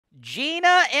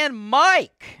Gina and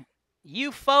Mike,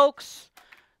 you folks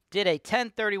did a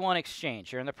 1031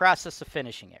 exchange. You're in the process of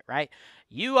finishing it, right?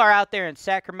 You are out there in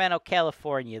Sacramento,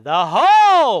 California, the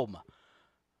home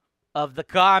of the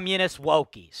communist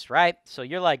wokies, right? So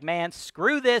you're like, man,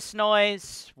 screw this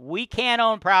noise. We can't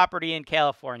own property in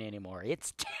California anymore.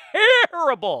 It's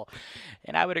terrible.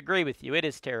 And I would agree with you. It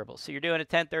is terrible. So you're doing a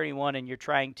 1031 and you're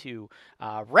trying to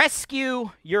rescue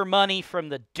your money from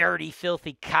the dirty,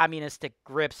 filthy, communistic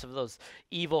grips of those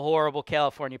evil, horrible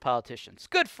California politicians.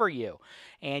 Good for you.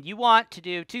 And you want to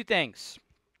do two things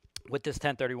with this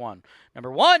 1031.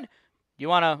 Number one, you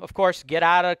want to, of course, get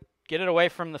it away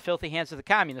from the filthy hands of the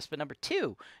communists. But number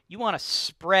two, you want to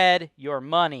spread your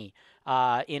money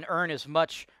and earn as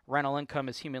much rental income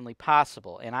as humanly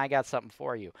possible. And I got something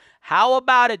for you. How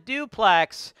about a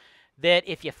duplex that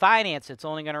if you finance, it's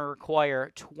only going to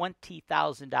require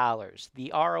 $20,000?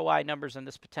 The ROI numbers on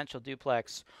this potential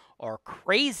duplex are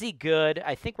crazy good.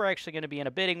 I think we're actually going to be in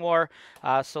a bidding war.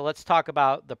 So let's talk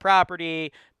about the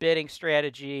property, bidding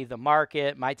strategy, the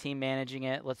market, my team managing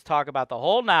it. Let's talk about the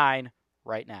whole nine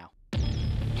right now.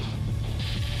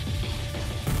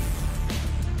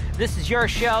 This is your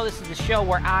show. This is the show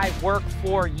where I work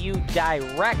for you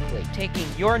directly, taking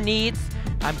your needs.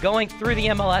 I'm going through the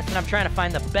MLS and I'm trying to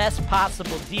find the best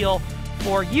possible deal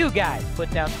for you guys. Put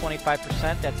down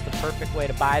 25%. That's the perfect way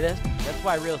to buy this. That's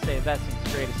why real estate investing is the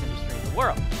greatest industry in the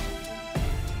world.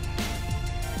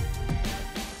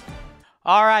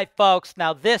 All right, folks.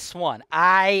 Now this one,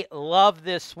 I love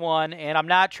this one, and I'm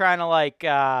not trying to like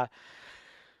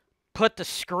put the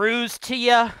screws to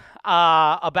you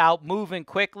about moving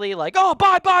quickly, like, oh,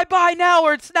 buy now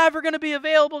or it's never going to be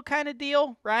available kind of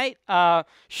deal, right?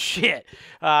 Shit.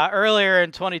 Earlier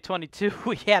in 2022,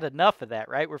 we had enough of that,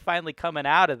 right? We're finally coming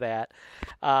out of that.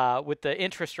 With the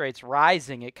interest rates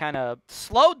rising, it kind of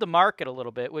slowed the market a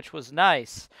little bit, which was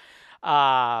nice.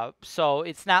 So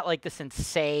it's not like this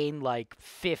insane, like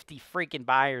 50 freaking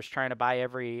buyers trying to buy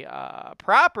every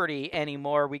property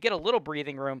anymore. We get a little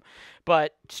breathing room,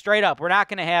 but straight up, we're not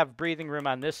going to have breathing room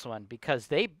on this one because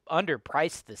they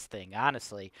underpriced this thing,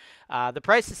 honestly. The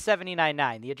price is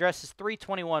 $79.9. The address is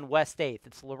 321 West 8th.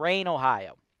 It's Lorain,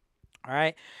 Ohio. All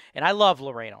right, and I love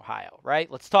Lorain, Ohio, right?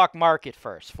 Let's talk market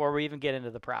first before we even get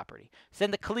into the property. It's in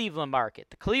the Cleveland market.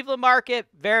 The Cleveland market,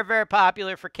 very, very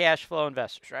popular for cash flow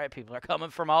investors, right? People are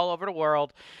coming from all over the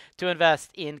world to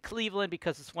invest in Cleveland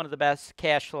because it's one of the best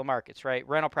cash flow markets, right?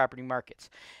 Rental property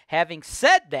markets. Having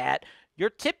said that,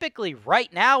 you're typically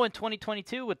right now in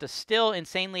 2022 with the still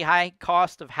insanely high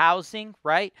cost of housing,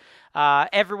 right?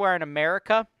 Everywhere in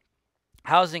America,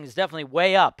 housing is definitely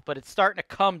way up, but it's starting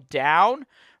to come down,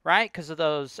 right, because of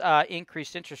those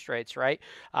increased interest rates, right?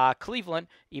 Cleveland,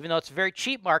 even though it's a very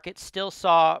cheap market, still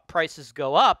saw prices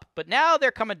go up, but now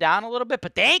they're coming down a little bit,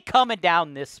 but they ain't coming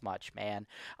down this much, man.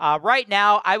 Right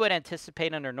now, I would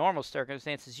anticipate under normal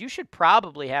circumstances, you should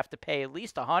probably have to pay at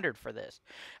least $100 for this.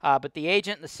 But the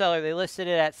agent and the seller, they listed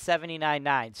it at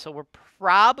 $79.9, so we're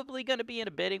probably going to be in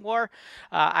a bidding war.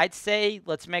 I'd say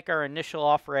let's make our initial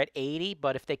offer at $80,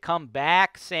 but if they come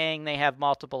back saying they have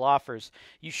multiple offers,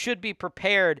 you should be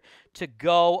prepared to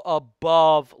go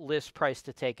above list price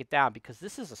to take it down because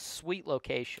this is a sweet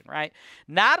location, right?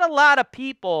 Not a lot of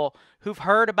people who've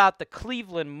heard about the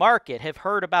Cleveland market have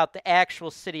heard about the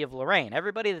actual city of Lorain.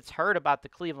 Everybody that's heard about the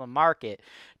Cleveland market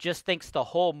just thinks the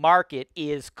whole market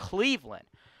is Cleveland.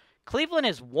 Cleveland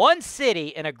is one city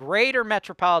in a greater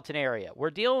metropolitan area.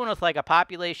 We're dealing with like a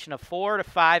population of 4 to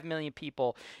 5 million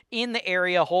people in the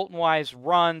area HoltonWise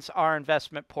runs our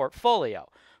investment portfolio.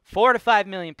 4 to 5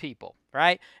 million people,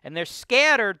 right? And they're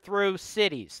scattered through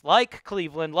cities like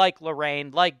Cleveland, like Lorain,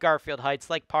 like Garfield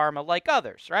Heights, like Parma, like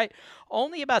others, right?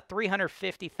 Only about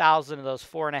 350,000 of those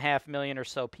 4.5 million or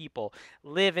so people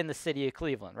live in the city of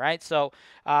Cleveland, right? So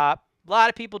a lot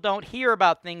of people don't hear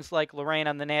about things like Lorain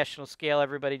on the national scale.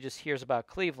 Everybody just hears about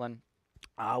Cleveland,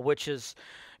 which is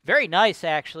very nice,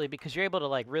 actually, because you're able to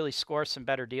like really score some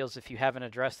better deals if you have an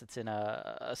address that's in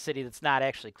a city that's not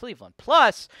actually Cleveland.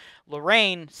 Plus,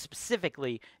 Lorain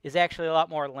specifically is actually a lot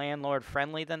more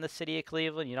landlord-friendly than the city of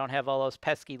Cleveland. You don't have all those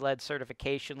pesky lead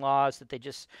certification laws that they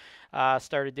just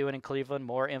started doing in Cleveland.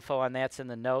 More info on that's in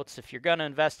the notes. If you're going to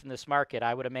invest in this market,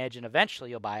 I would imagine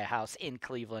eventually you'll buy a house in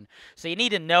Cleveland. So you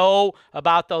need to know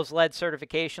about those lead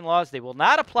certification laws. They will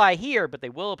not apply here, but they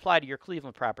will apply to your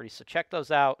Cleveland property. So check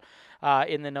those out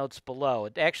in the notes below.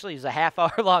 It actually is a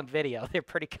half-hour-long video. They're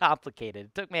pretty complicated.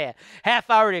 It took me a half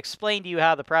hour to explain to you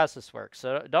how the process works.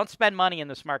 So don't spend money in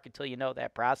this market until you know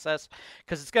that process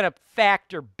because it's going to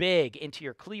factor big into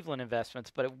your Cleveland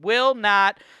investments, but it will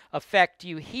not affect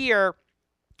you here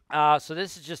So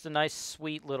this is just a nice,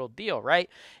 sweet little deal, right?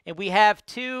 And we have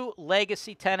 2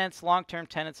 legacy tenants, long-term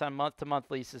tenants on month-to-month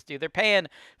leases, dude. They're paying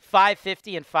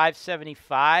 $550 and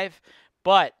 $575,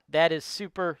 but that is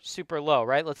super, super low,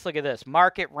 right? Let's look at this.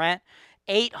 Market rent,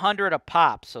 $800 a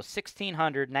pop, so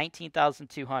 $1,600,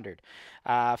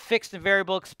 $19,200. Fixed and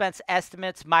variable expense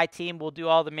estimates. My team will do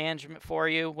all the management for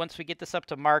you. Once we get this up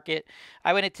to market,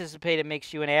 I would anticipate it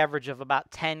makes you an average of about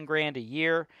 10 grand a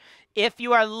year. If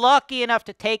you are lucky enough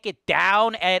to take it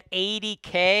down at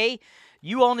 80K,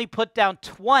 you only put down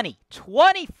 20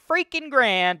 freaking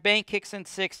grand. Bank kicks in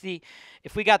 60.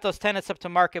 If we got those tenants up to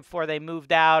market before they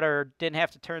moved out or didn't have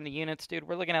to turn the units, dude,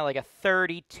 we're looking at like a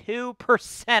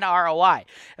 32% ROI.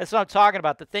 That's what I'm talking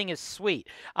about. The thing is sweet.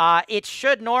 It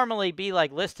should normally be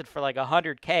like listed for like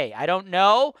 100K. I don't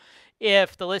know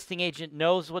if the listing agent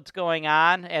knows what's going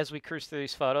on as we cruise through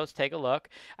these photos. Take a look.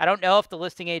 I don't know if the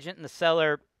listing agent and the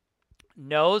seller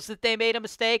knows that they made a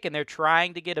mistake and they're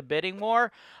trying to get a bidding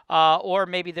war, or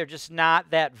maybe they're just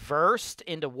not that versed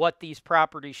into what these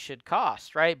properties should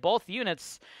cost, right? Both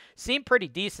units seem pretty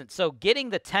decent. So getting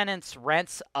the tenants'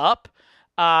 rents up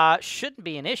shouldn't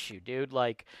be an issue, dude.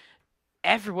 Like,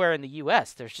 everywhere in the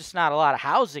U.S., there's just not a lot of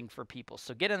housing for people.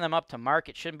 So getting them up to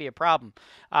market shouldn't be a problem.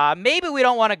 Maybe we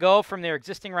don't want to go from their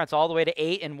existing rents all the way to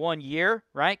 8 in 1 year,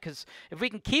 right? Because if we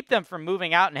can keep them from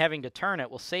moving out and having to turn it,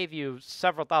 we'll save you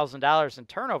several $1,000s in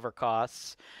turnover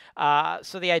costs.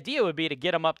 So the idea would be to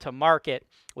get them up to market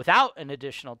without an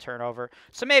additional turnover.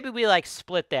 So maybe we like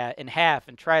split that in half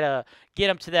and try to get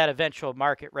them to that eventual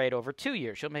market rate over 2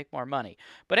 years. You'll make more money.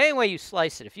 But anyway, you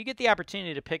slice it. If you get the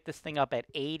opportunity to pick this thing up at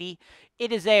 80,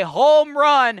 it is a home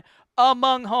run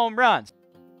among home runs.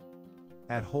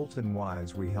 At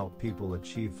HoltonWise, we help people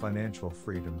achieve financial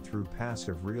freedom through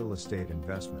passive real estate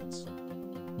investments.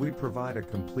 We provide a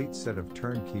complete set of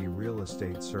turnkey real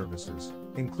estate services,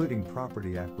 including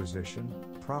property acquisition,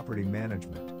 property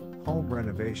management, home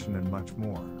renovation, and much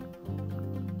more.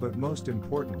 But most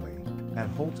importantly, at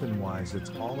HoltonWise,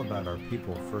 it's all about our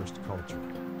people-first culture.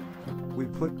 We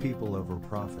put people over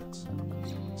profits.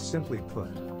 Simply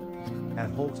put, at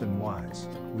HoltonWise,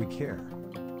 we care.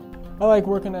 I like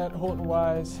working at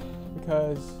HoltonWise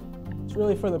because it's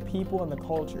really for the people and the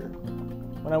culture.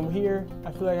 When I'm here,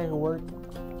 I feel like I can work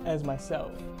as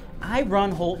myself. I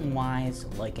run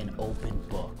HoltonWise like an open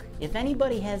book. If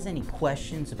anybody has any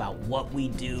questions about what we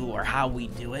do or how we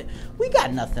do it, we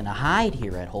got nothing to hide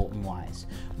here at HoltonWise.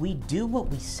 We do what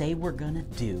we say we're gonna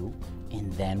do,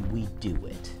 and then we do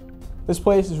it. This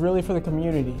place is really for the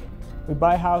community. We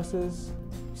buy houses,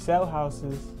 we sell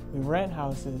houses, we rent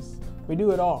houses, we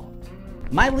do it all.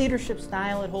 My leadership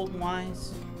style at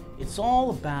HoltonWise, it's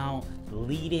all about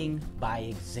leading by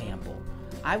example.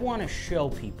 I want to show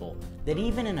people that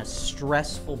even in a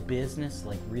stressful business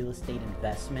like real estate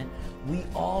investment, we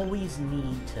always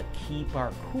need to keep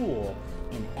our cool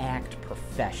and act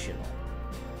professional.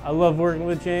 I love working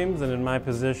with James, and in my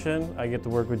position, I get to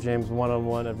work with James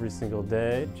one-on-one every single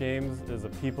day. James is a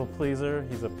people pleaser,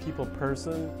 he's a people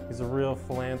person, he's a real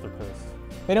philanthropist.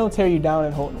 They don't tear you down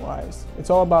at HoltonWise. It's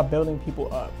all about building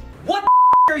people up. What the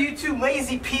are you two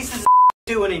lazy pieces of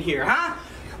doing in here, huh?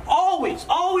 Always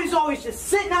just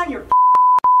sitting on your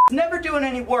never doing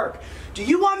any work. Do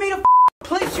you want me to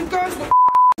place you girls with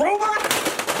robots?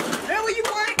 Is that what you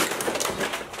want?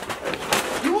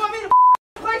 You want me to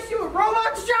place you with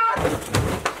robots, John?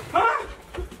 Huh?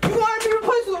 You want me to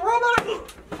replace with a robot?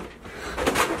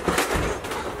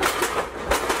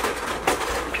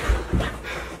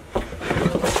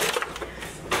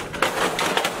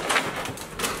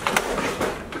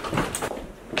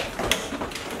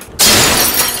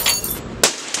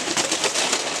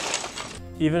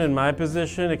 Even in my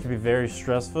position, it can be very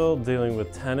stressful dealing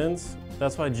with tenants.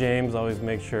 That's why James always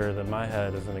makes sure that my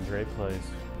head is in a great place.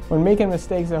 When making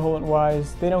mistakes at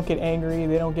HoltonWise, they don't get angry,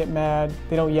 they don't get mad,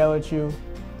 they don't yell at you.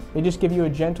 They just give you a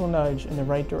gentle nudge in the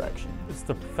right direction. It's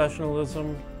the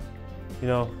professionalism. You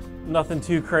know, nothing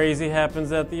too crazy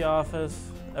happens at the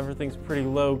office. Everything's pretty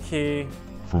low key.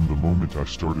 From the moment I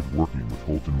started working with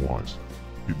HoltonWise,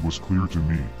 it was clear to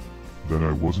me that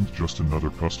I wasn't just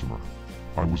another customer.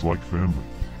 I was like family.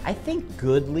 I think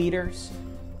good leaders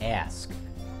ask,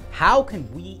 how can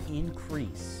we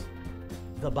increase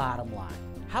the bottom line?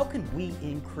 How can we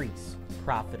increase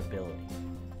profitability?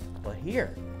 But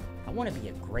here, I want to be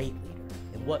a great leader.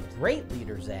 And what great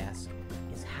leaders ask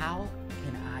is, how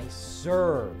can I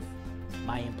serve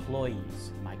my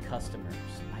employees, my customers,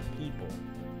 my people,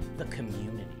 the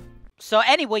community? So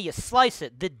anyway you slice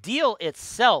it, the deal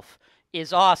itself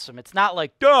is awesome. It's not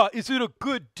like, duh, is it a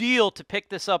good deal to pick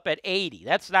this up at 80?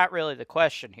 That's not really the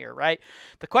question here, right?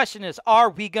 The question is, are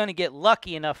we going to get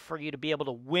lucky enough for you to be able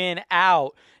to win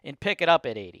out and pick it up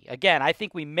at 80? Again, I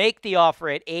think we make the offer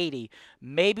at 80.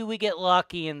 Maybe we get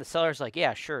lucky and the seller's like,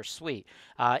 yeah, sure, sweet.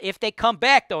 If they come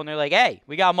back, though, and they're like, hey,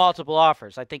 we got multiple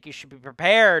offers, I think you should be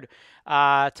prepared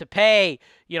to pay,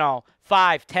 you know,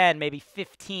 $5,000, $10,000, maybe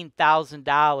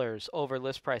 $15,000 over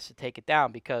list price to take it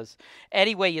down, because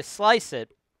any way you slice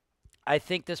it, I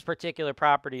think this particular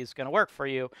property is going to work for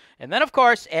you. And then, of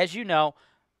course, as you know,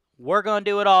 we're going to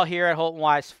do it all here at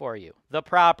HoltonWise for you. The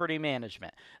property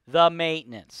management, the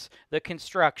maintenance, the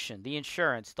construction, the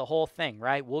insurance, the whole thing,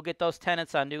 right? We'll get those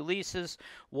tenants on new leases.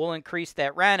 We'll increase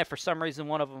that rent. If for some reason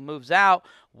one of them moves out,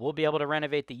 we'll be able to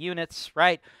renovate the units,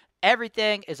 right?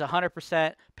 Everything is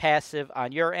 100% passive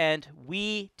on your end.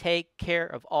 We take care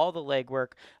of all the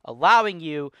legwork, allowing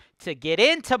you to get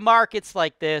into markets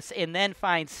like this and then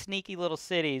find sneaky little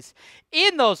cities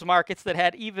in those markets that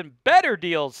had even better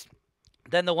deals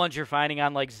than the ones you're finding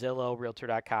on like Zillow,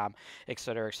 Realtor.com, et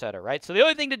cetera, right? So the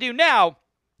only thing to do now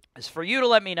is for you to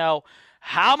let me know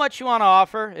how much you want to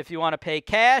offer, if you want to pay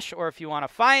cash or if you want to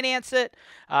finance it.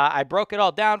 I broke it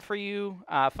all down for you.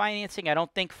 Financing, I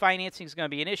don't think financing is going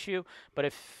to be an issue, but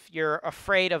if you're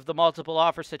afraid of the multiple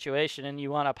offer situation and you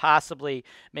want to possibly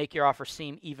make your offer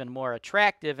seem even more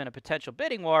attractive in a potential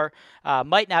bidding war,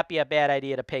 might not be a bad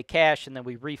idea to pay cash and then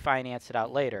we refinance it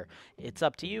out later. It's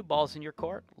up to you. Ball's in your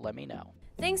court. Let me know.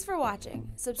 Thanks for watching.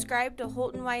 Subscribe to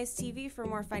HoltonWise TV for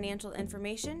more financial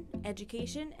information,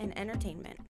 education, and entertainment.